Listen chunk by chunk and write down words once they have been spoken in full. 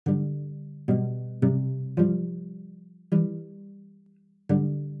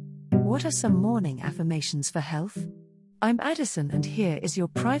What are some morning affirmations for health? I'm Addison, and here is your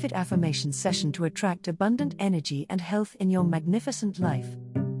private affirmation session to attract abundant energy and health in your magnificent life.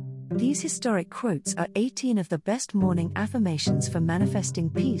 These historic quotes are 18 of the best morning affirmations for manifesting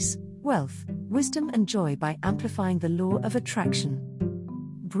peace, wealth, wisdom, and joy by amplifying the law of attraction.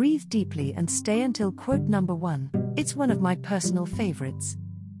 Breathe deeply and stay until quote number 1. It's one of my personal favorites.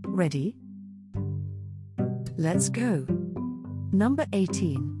 Ready? Let's go. Number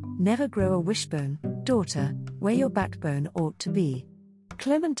 18. Never grow a wishbone, daughter, where your backbone ought to be.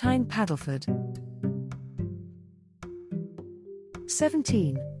 Clementine Paddleford.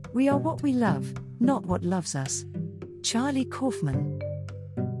 17. We are what we love, not what loves us. Charlie Kaufman.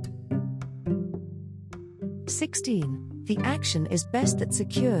 16. The action is best that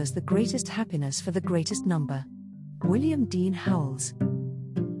secures the greatest happiness for the greatest number. William Dean Howells.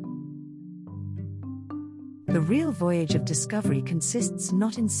 The real voyage of discovery consists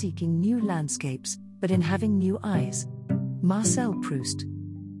not in seeking new landscapes, but in having new eyes. Marcel Proust.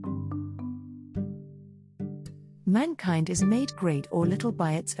 Mankind is made great or little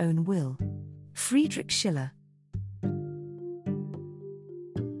by its own will. Friedrich Schiller.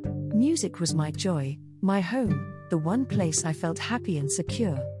 Music was my joy, my home, the one place I felt happy and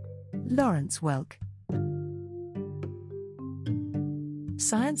secure. Lawrence Welk.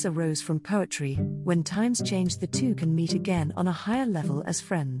 Science arose from poetry. When times change, the two can meet again on a higher level as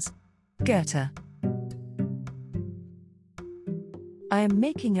friends. Goethe. I am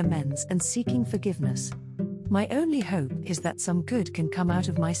making amends and seeking forgiveness. My only hope is that some good can come out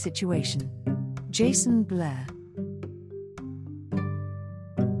of my situation. Jason Blair.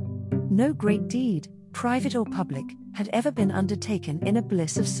 No great deed, private or public, had ever been undertaken in a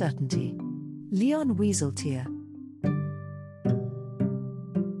bliss of certainty. Leon Wieseltier.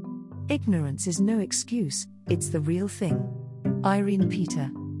 Ignorance is no excuse, it's the real thing. Irene Peter.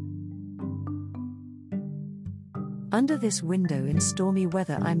 Under this window in stormy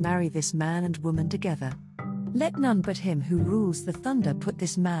weather I marry this man and woman together. Let none but him who rules the thunder put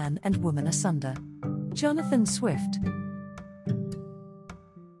this man and woman asunder. Jonathan Swift.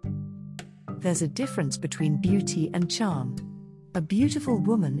 There's a difference between beauty and charm. A beautiful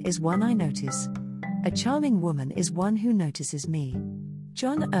woman is one I notice. A charming woman is one who notices me.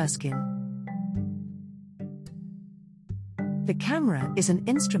 John Erskine. The camera is an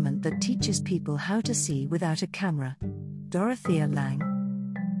instrument that teaches people how to see without a camera. Dorothea Lange.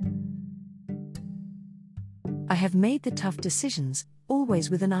 I have made the tough decisions, always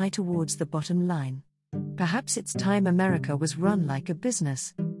with an eye towards the bottom line. Perhaps it's time America was run like a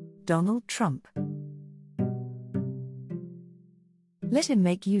business. Donald Trump. Let him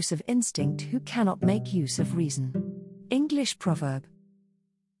make use of instinct who cannot make use of reason. English proverb.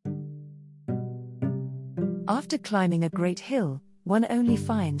 After climbing a great hill, one only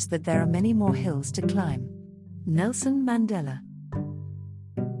finds that there are many more hills to climb. Nelson Mandela.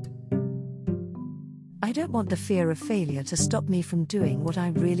 I don't want the fear of failure to stop me from doing what I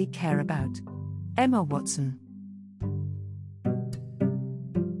really care about. Emma Watson.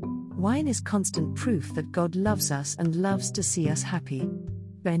 Wine is constant proof that God loves us and loves to see us happy.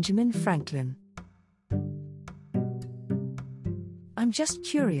 Benjamin Franklin. I'm just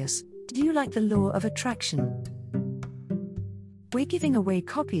curious, do you like the law of attraction? We're giving away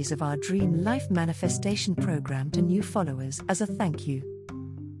copies of our Dream Life Manifestation program to new followers as a thank you.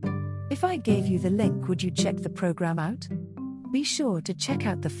 If I gave you the link, would you check the program out? Be sure to check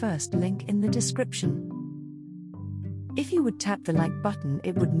out the first link in the description. If you would tap the like button,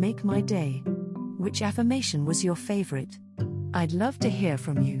 it would make my day. Which affirmation was your favorite? I'd love to hear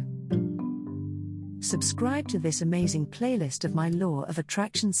from you. Subscribe to this amazing playlist of my Law of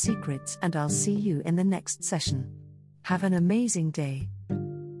Attraction secrets, and I'll see you in the next session. Have an amazing day.